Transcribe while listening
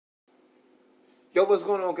Yo, what's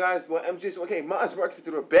going on, guys? Well, MJ, okay, Miles Marcus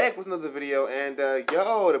through back with another video, and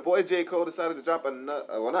yo, the boy J. Cole decided to drop another,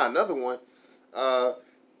 well, not another one.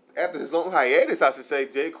 After his long hiatus, I should say,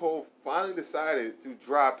 J. Cole finally decided to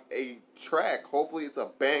drop a track. Hopefully, it's a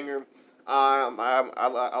banger.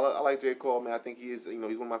 I like J. Cole, man. I think he is, he's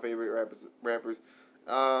one of my favorite rappers.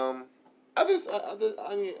 I mean,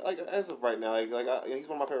 like as of right now, he's one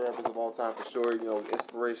of my favorite rappers of all time for sure.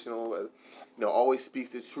 Inspirational. Always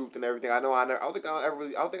speaks the truth and everything. I don't think I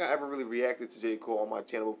ever really reacted to J. Cole on my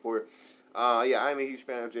channel before. Yeah, I'm a huge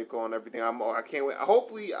fan of J. Cole and everything. I can't wait.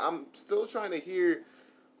 Hopefully, I'm still trying to hear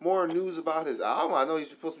more news about his album. I know he's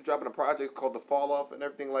supposed to be dropping a project called The Fall Off and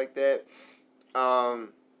everything like that.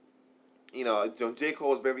 J.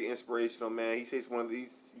 Cole is very inspirational, man. He says one of these,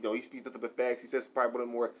 he speaks nothing but facts. He says probably one of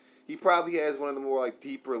the more. He probably has one of the more like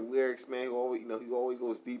deeper lyrics, man. He always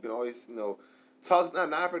goes deep and always, talks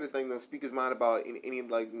not for the thing, speak his mind about any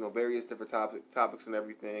various different topics and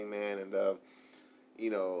everything, man. And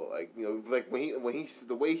when he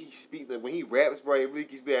the way he speaks, like when he raps, bro, it really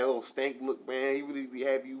gives me that little stank look, man. He really be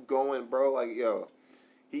have you going, bro. Like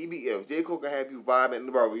J. Cole can have you vibing,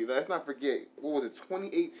 bro. Let's not forget, what was it,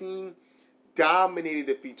 2018? Dominated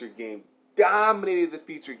the feature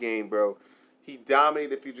game, bro. He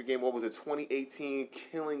dominated the feature game. What was it, 2018?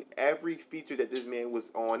 Killing every feature that this man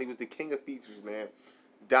was on. He was the king of features, man.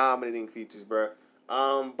 Dominating features, bro.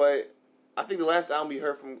 But I think the last album we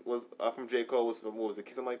heard from J. Cole was from, what was it,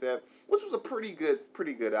 something like that, which was a pretty good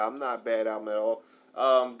album. Not a bad album at all.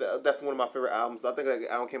 Definitely one of my favorite albums. I think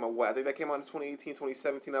that album came out, I think that came out in 2018,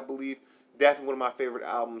 2017, I believe. Definitely one of my favorite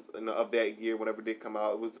albums of that year. Whenever it did come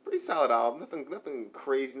out, it was a pretty solid album. Nothing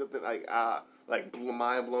crazy, nothing like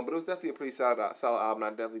mind blowing. But it was definitely a pretty solid album. I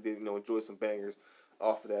definitely did enjoy some bangers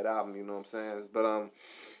off of that album. You know what I'm saying? But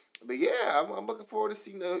yeah, I'm looking forward to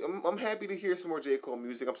seeing. I'm happy to hear some more J. Cole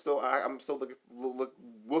music. I'm still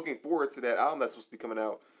looking forward to that album that's supposed to be coming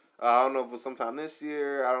out. I don't know if it was sometime this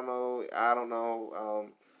year. I don't know.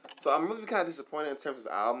 So I'm really kind of disappointed in terms of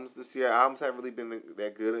albums this year. Albums haven't really been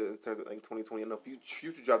that good in terms of 2020. I know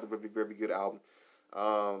Future dropped a very, very good album.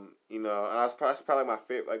 And that's probably my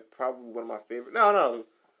favorite, probably one of my favorite. No.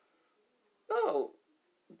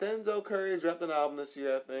 Denzel Curry dropped an album this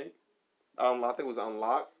year, I think. I think it was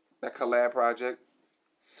Unlocked, that collab project.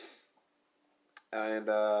 And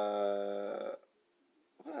what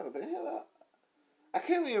the hell? I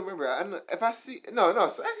can't even remember. I don't know if I see So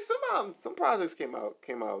actually, some projects came out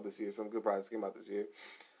this year. Some good projects came out this year.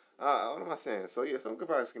 What am I saying? So yeah, some good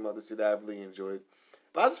projects came out this year that I really enjoyed.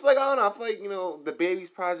 But I just feel like, I don't know. I feel like the Babies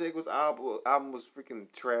project album was freaking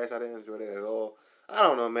trash. I didn't enjoy that at all. I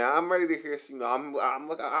don't know, man. I'm ready to hear. I'm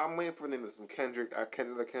waiting for them some Kendrick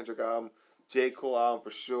album, J. Cole album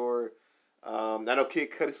for sure. I know Kid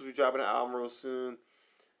Cudi's will be dropping an album real soon.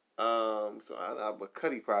 But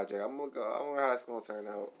Cudi project, I wonder how that's gonna turn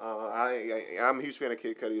out. I'm a huge fan of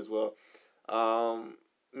Kid Cudi as well. I'm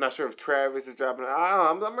not sure if Travis is dropping. I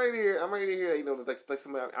don't know. I'm ready to hear. I'm ready to hear.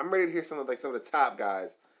 I'm ready to hear some of the top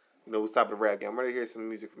guys. Who's top of the rap game. I'm ready to hear some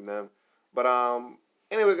music from them. But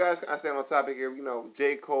anyway, guys, I stand on topic here.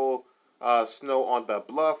 J. Cole, Snow on the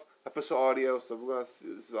Bluff, official audio. So we're gonna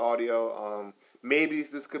see this is audio. Maybe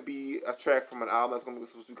this could be a track from an album that's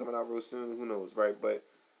supposed to be coming out real soon. Who knows, right? But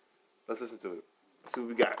let's listen to it. Let's see what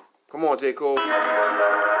we got. Come on, J. Cole. Oh,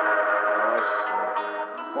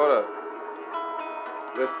 shit. Hold up.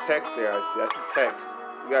 There's text there, I see text.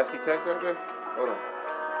 You guys see text right there? Hold on.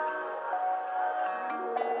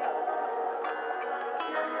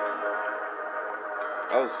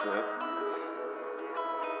 Oh, snap.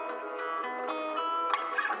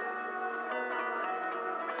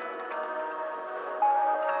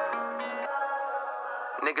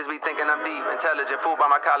 Niggas be thinking I'm deep, intelligent, fooled by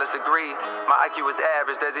my college degree. My IQ is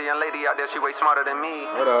average, there's a young lady out there, she way smarter than me.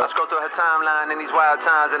 I scroll through her timeline in these wild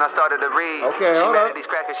times and I started to read. Okay, she mad at these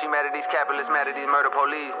crackers, she mad at these capitalists, mad at these murder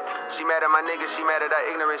police. She mad at my niggas, she mad at our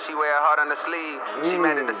ignorance, she wear her heart on the sleeve. She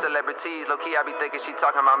mad at the celebrities, low-key I be thinking she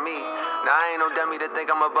talking about me. Now I ain't no dummy to think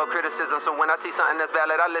I'm above criticism, so when I see something that's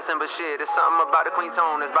valid, I listen, but shit, it's something about the queen's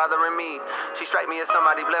tone that's bothering me. She strike me as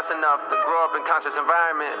somebody blessed enough to grow up in conscious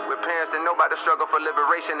environment with parents that know about the struggle for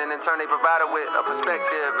liberation, and in turn they provide her with a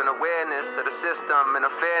perspective and awareness of the system and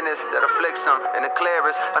a fairness that afflicts them, and the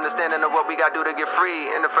clearest understanding of what we gotta do to get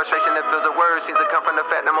free, and the frustration that fills the words seems to come from the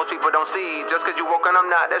fact that most people don't see. Just cause you woke and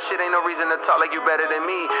I'm not, that shit ain't no reason to talk like you better than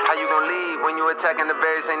me. How you gon' lead when you attacking the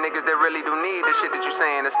very same niggas that really do need the shit that you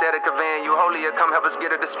saying? Instead of conveying you holier, come help us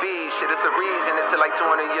get her to speed. Shit, it's a reason it took like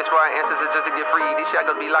 200 years for our ancestors just to get free. These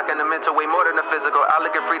shackles be locking the mental way more than the physical. I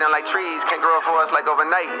look at freedom like trees, can't grow for us like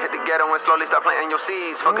overnight. Hit the ghetto and slowly start planting your seeds.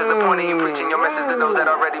 please. Fuck is the point of you preaching your message to those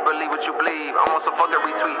that already believe what you believe? I'm on some fuck a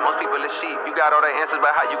retweet. Most people are sheep. You got all the answers,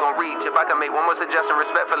 but how you gon' reach? If I can make one more suggestion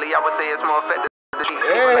respectfully, I would say it's more effective.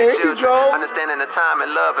 People like children, understanding the time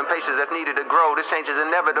and love and patience that's needed to grow. This change is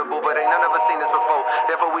inevitable, but ain't none of us seen this before.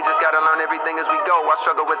 Therefore, we just gotta learn everything as we go. I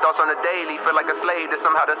struggle with thoughts on the daily, feel like a slave to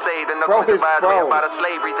somehow to save. The knuckles advise me about a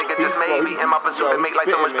slavery, think it just may be. In my pursuit to make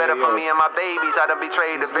life so much better for me and my babies. I done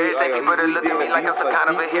betrayed the very same people that look at me like I'm some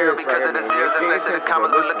kind of a hero because of the zeros that's next to the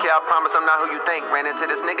commas. But look here, I promise I'm not who you think. Ran into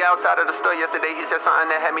this nigga outside of the store yesterday. He said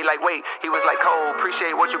something that had me like, wait. He was like, Cole,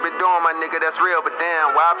 appreciate what you been doing, my nigga. That's real, but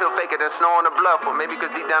damn, why I feel faker than snow on the bluff? Or maybe because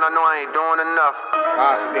deep down I know I ain't doing enough.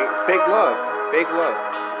 So fake love. Fake love.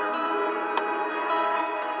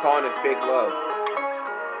 It's calling it fake love.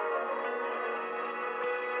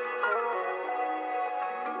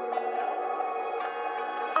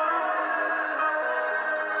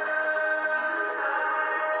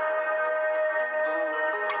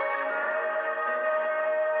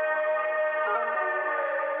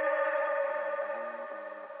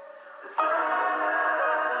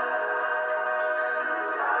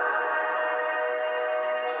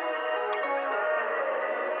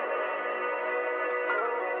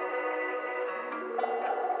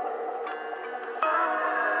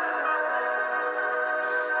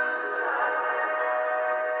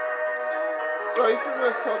 So he's pretty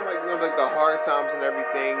much talking like, like the hard times and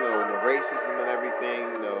everything, the racism and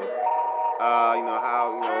everything, how,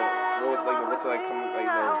 what was like, what's it like,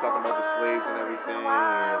 talking about the slaves and everything,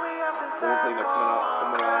 and what's like,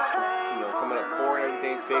 coming up poor and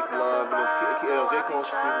everything, fake love, J. Cole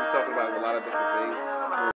should be talking about a lot of different things,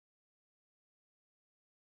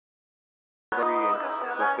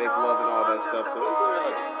 and fake love and all that stuff. So it's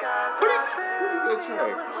like pretty good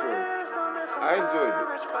track for sure. I enjoyed it.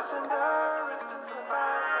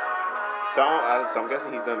 So I'm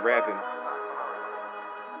guessing he's done rapping.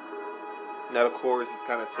 Now the chorus is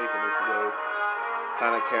kind of taking its way,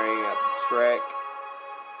 kind of carrying out the track.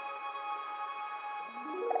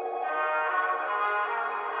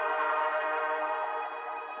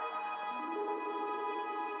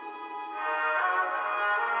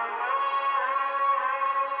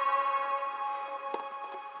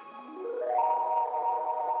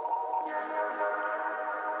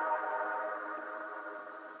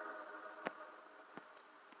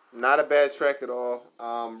 Not a bad track at all.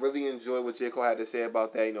 Really enjoyed what J. Cole had to say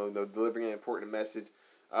about that. Delivering an important message.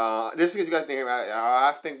 Just in case you guys didn't hear me,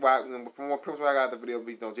 I think from what I got the video,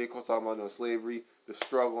 J. Cole's talking about slavery, the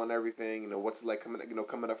struggle and everything. What's it like coming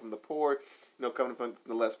up from the poor, coming from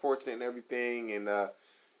the less fortunate and everything, and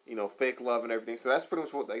fake love and everything. So that's pretty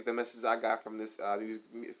much what the message I got from this audio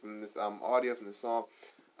from this song.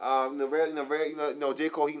 J.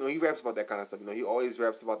 Cole, he raps about that kind of stuff. He always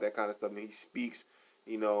raps about that kind of stuff. And he speaks.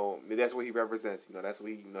 That's what he represents. That's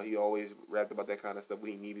what he always rapped about that kind of stuff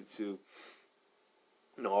when he needed to.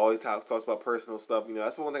 Always talks about personal stuff.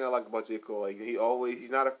 That's one thing I like about J. Cole. Like he's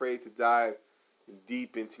not afraid to dive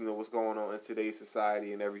deep into what's going on in today's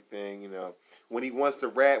society and everything. When he wants to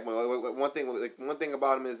rap, one thing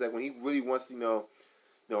about him is that when he really wants to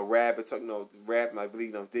rap and talk, rap and like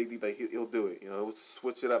really dig deep, like he'll do it. He'll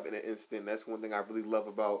switch it up in an instant. That's one thing I really love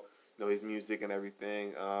about his music and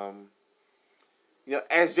everything.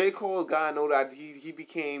 As J. Cole got older, he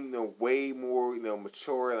became way more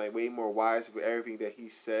mature and like way more wise with everything that he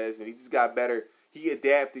says. He just got better. He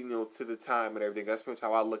adapted to the time and everything. That's pretty much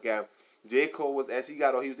how I look at him. J. Cole was as he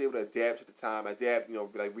got older, he was able to adapt to the time,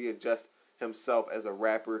 readjust himself as a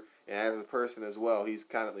rapper and as a person as well. He's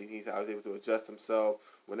kind of I was able to adjust himself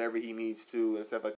whenever he needs to and stuff like